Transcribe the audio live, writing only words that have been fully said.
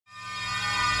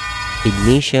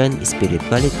Ignatian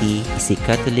Spirituality is a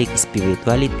Catholic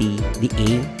spirituality, the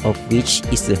aim of which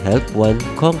is to help one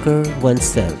conquer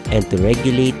oneself and to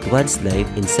regulate one's life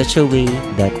in such a way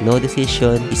that no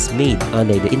decision is made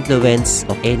under the influence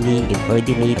of any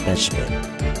inordinate attachment.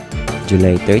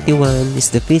 July 31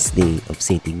 is the feast day of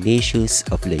St. Ignatius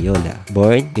of Loyola,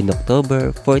 born in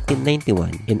October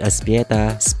 1491 in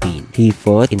Azpeitia, Spain. He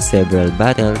fought in several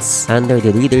battles under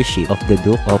the leadership of the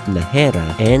Duke of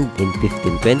Najera, and in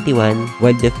 1521,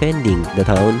 while defending the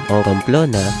town of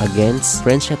Pamplona against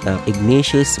French attack,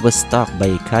 Ignatius was struck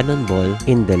by a cannonball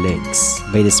in the legs.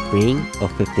 By the spring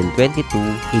of 1522,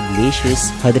 Ignatius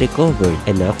had recovered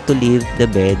enough to leave the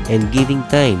bed and giving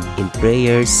time in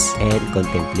prayers and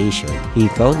contemplation. He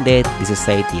founded the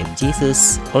Society of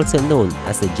Jesus, also known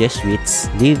as the Jesuits,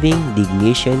 living the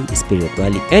Ignatian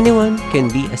Spirituality. Anyone can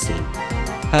be a saint.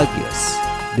 Hagios.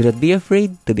 Do not be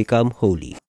afraid to become holy.